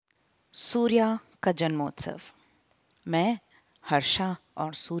सूर्या का जन्मोत्सव। मैं, हर्षा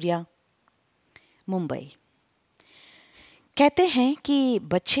और सूर्या। मुंबई। कहते हैं कि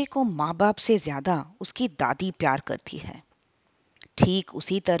बच्चे को माँ बाप से ज्यादा उसकी दादी प्यार करती है। ठीक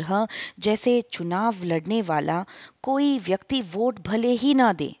उसी तरह जैसे चुनाव लड़ने वाला कोई व्यक्ति वोट भले ही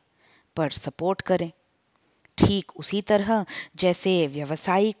ना दे पर सपोर्ट करे, ठीक उसी तरह जैसे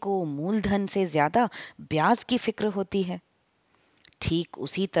व्यवसायी को मूलधन से ज्यादा ब्याज की फिक्र होती है, ठीक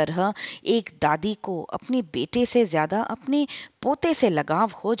उसी तरह एक दादी को अपने बेटे से ज्यादा अपने पोते से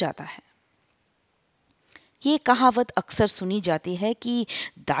लगाव हो जाता है। ये कहावत अक्सर सुनी जाती है कि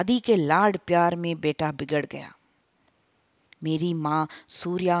दादी के लाड प्यार में बेटा बिगड़ गया। मेरी माँ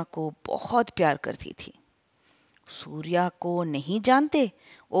सूर्या को बहुत प्यार करती थी। सूर्या को नहीं जानते?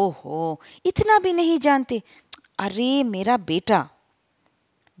 ओहो, इतना भी नहीं जानते? अरे मेरा बेटा,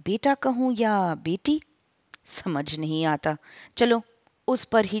 बेटा कहूँ या बेटी, समझ नहीं आता। चलो, उस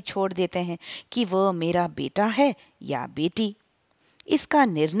पर ही छोड़ देते हैं कि वह मेरा बेटा है या बेटी। इसका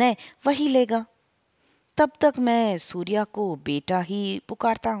निर्णय वही लेगा। तब तक मैं सूर्या को बेटा ही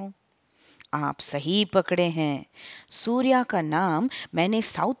पुकारता हूँ। आप सही पकड़े हैं। सूर्या का नाम मैंने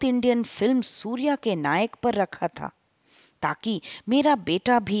साउथ इंडियन फिल्म सूर्या के नायक पर रखा था, ताकि मेरा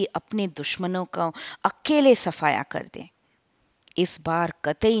बेटा भी अपने दुश्मनों का अकेले सफाया कर दे। इस बार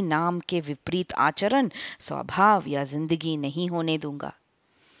कतई नाम के विपरीत आचरण, स्वभाव या जिंदगी नहीं होने दूंगा।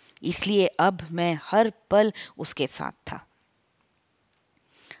 इसलिए अब मैं हर पल उसके साथ था।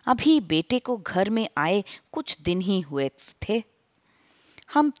 अभी बेटे को घर में आए कुछ दिन ही हुए थे।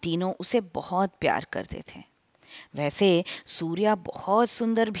 हम तीनों उसे बहुत प्यार करते थे। वैसे सूर्या बहुत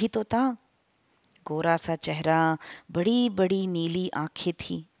सुंदर भी तो था। गोरा सा चेहरा, बड़ी बड़ी नीली आंखें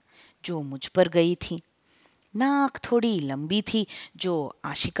थी जो मुझ पर गई थी। नाक थोड़ी लंबी थी जो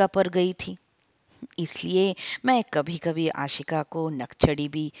आशिका पर गई थी। इसलिए मैं कभी कभी आशिका को नकचड़ी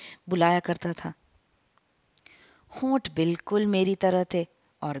भी बुलाया करता था। होंठ बिल्कुल मेरी तरह थे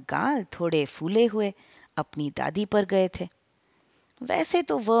और गाल थोड़े फूले हुए अपनी दादी पर गए थे। वैसे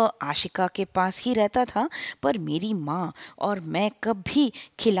तो वह आशिका के पास ही रहता था, पर मेरी माँ और मैं कभी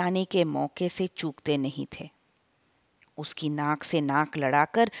खिलाने के मौके से चूकते नहीं थे। उसकी नाक से नाक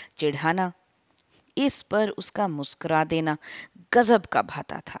लड़ाकर चिढ़ाना, इस पर उसका मुस्कुरा देना गजब का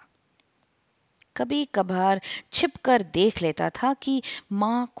भाता था। कभी कभार छिप कर देख लेता था कि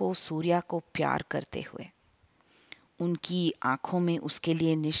माँ को सूर्या को प्यार करते हुए। उनकी आंखों में उसके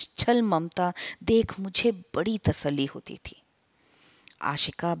लिए निश्चल ममता देख मुझे बड़ी तसल्ली होती थी।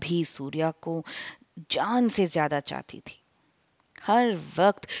 आशिका भी सूर्या को जान से ज्यादा चाहती थी। हर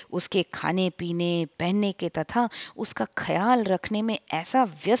वक्त उसके खाने पीने, पहनने के तथा उसका ख्याल रखने में ऐसा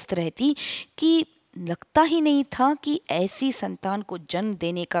व्यस्त रहती कि लगता ही नहीं था कि ऐसी संतान को जन्म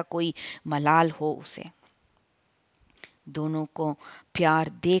देने का कोई मलाल हो उसे। दोनों को प्यार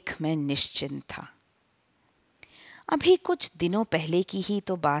देख मैं निश्चिंत था। अभी कुछ दिनों पहले की ही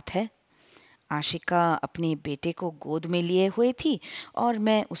तो बात है। आशिका अपने बेटे को गोद में लिए हुए थी और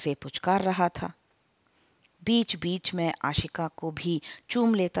मैं उसे पुचकार रहा था। बीच बीच में आशिका को भी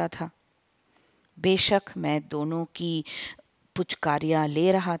चूम लेता था। बेशक मैं दोनों की पुचकारियां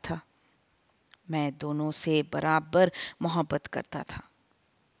ले रहा था। मैं दोनों से बराबर मोहब्बत करता था।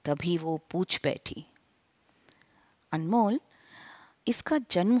 तभी वो पूछ बैठी, अनमोल, इसका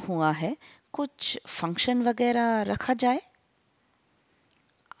जन्म हुआ है, कुछ फंक्शन वगैरह रखा जाए?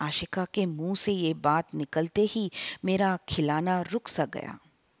 आशिका के मुंह से ये बात निकलते ही मेरा खिलाना रुक सा गया।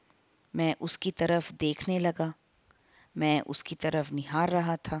 मैं उसकी तरफ देखने लगा। मैं उसकी तरफ निहार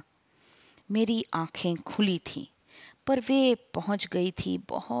रहा था। मेरी आंखें खुली थीं, पर वे पहुंच गई थी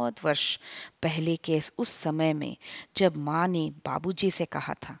बहुत वर्ष पहले के उस समय में जब माँ ने बाबूजी से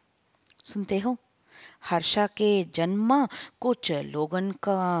कहा था, सुनते हो, हर्षा के जन्म कुछ लोगन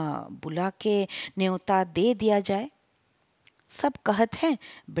का बुला के न्योता दे दिया जाए। सब कहत हैं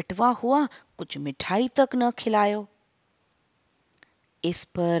बिटवा हुआ, कुछ मिठाई तक न खिलायो। इस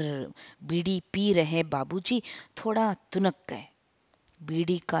पर बीड़ी पी रहे बाबूजी थोड़ा तुनक गए।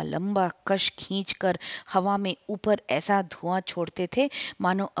 बीड़ी का लंबा कश खींचकर हवा में ऊपर ऐसा धुआं छोड़ते थे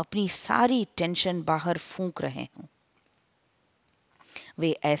मानो अपनी सारी टेंशन बाहर फूंक रहे हों।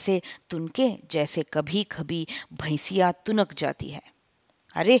 वे ऐसे तुनके जैसे कभी कभी भैंसिया तुनक जाती है।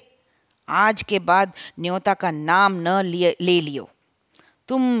 अरे, आज के बाद न्योता का नाम न ले लियो।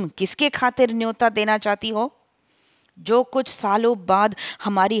 तुम किसके खातिर न्योता देना चाहती हो? जो कुछ सालों बाद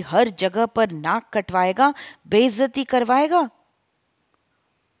हमारी हर जगह पर नाक कटवाएगा, बेइज्जती करवाएगा।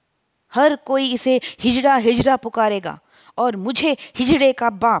 हर कोई इसे हिजड़ा हिजड़ा पुकारेगा और मुझे हिजड़े का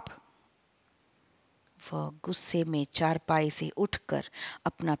बाप। वह गुस्से में चारपाई से उठकर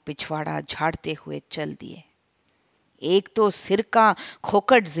अपना पिछवाड़ा झाड़ते हुए चल दिए। एक तो सिर का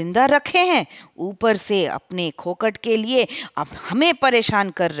खोकट जिंदा रखे हैं, ऊपर से अपने खोकट के लिए अब हमें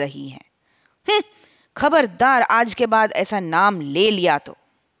परेशान कर रही हैं। हम्म, खबरदार आज के बाद ऐसा नाम ले लिया तो।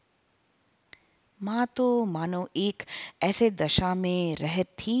 माँ तो मानो एक ऐसे दशा में रह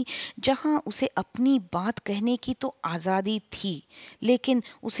थी जहां उसे अपनी बात कहने की तो आज़ादी थी, लेकिन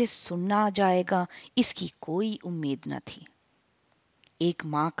उसे सुनना जाएगा इसकी कोई उम्मीद न थी। एक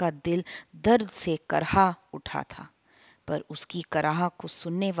माँ का दिल दर्द से करहा उठा था, पर उसकी कराह को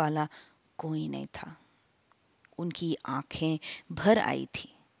सुनने वाला कोई नहीं था। उनकी आंखें भर आई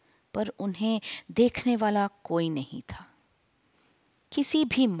थी, पर उन्हें देखने वाला कोई नहीं था। किसी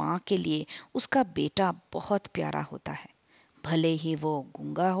भी माँ के लिए उसका बेटा बहुत प्यारा होता है, भले ही वो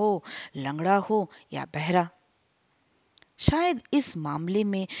गूंगा हो, लंगड़ा हो या बहरा। शायद इस मामले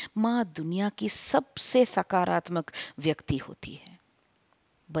में माँ दुनिया की सबसे सकारात्मक व्यक्ति होती है।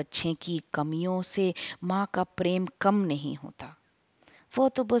 बच्चे की कमियों से माँ का प्रेम कम नहीं होता। वो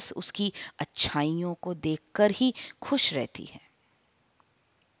तो बस उसकी अच्छाइयों को देखकर ही खुश रहती है।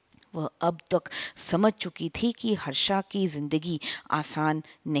 वह अब तक समझ चुकी थी कि हर्षा की जिंदगी आसान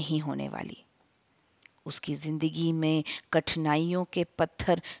नहीं होने वाली। उसकी जिंदगी में कठिनाइयों के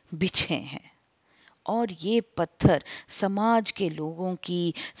पत्थर बिछे हैं, और ये पत्थर समाज के लोगों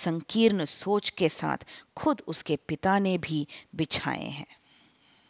की संकीर्ण सोच के साथ खुद उसके पिता ने भी बिछाए हैं।